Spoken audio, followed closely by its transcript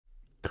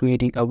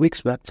creating a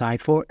Wix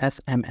website for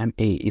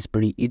Smma is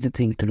pretty easy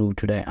thing to do.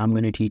 Today I'm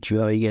going to teach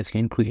you how you guys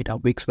can create a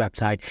Wix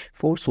website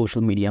for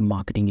social media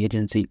marketing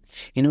agency.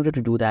 In order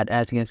to do that,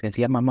 as you guys can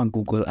see, I'm on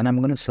Google and I'm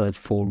going to search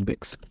for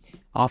Wix.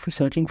 After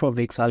searching for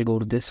Wix, I'll go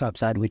to this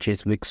website, which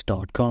is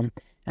wix.com,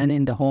 and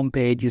in the home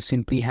page you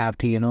simply have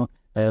to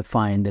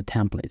find the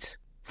templates.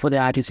 For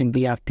that, you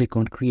simply have to click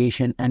on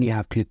creation and you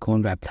have to click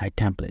on website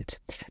templates.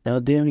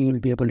 Now there you'll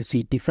be able to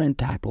see different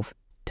type of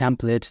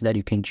templates that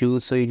you can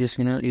choose. So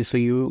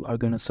you are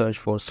gonna search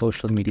for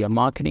social media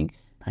marketing,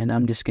 and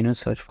I'm just gonna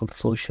search for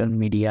social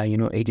media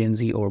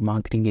agency or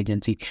marketing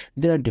agency.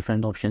 There are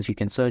different options you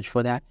can search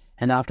for that,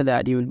 and after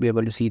that you will be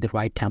able to see the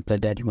right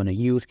template that you want to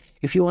use.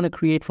 If you want to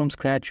create from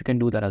scratch, you can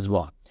do that as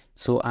well.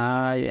 So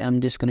I am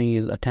just going to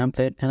use a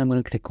template and I'm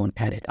going to click on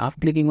edit.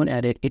 After clicking on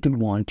edit, it will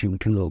want you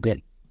to log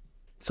in.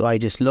 So I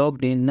just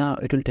logged in. Now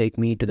it will take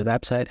me to the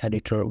website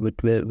editor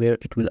where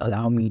it will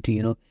allow me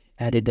to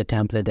edit the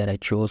template that I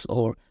chose,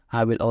 or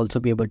I will also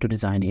be able to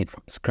design it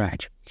from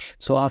scratch.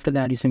 So after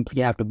that, you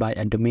simply have to buy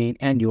a domain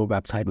and your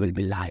website will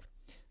be live.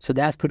 So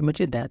that's pretty much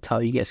it. That's how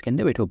you guys can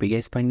do it. Hope you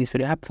guys find this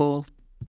video helpful.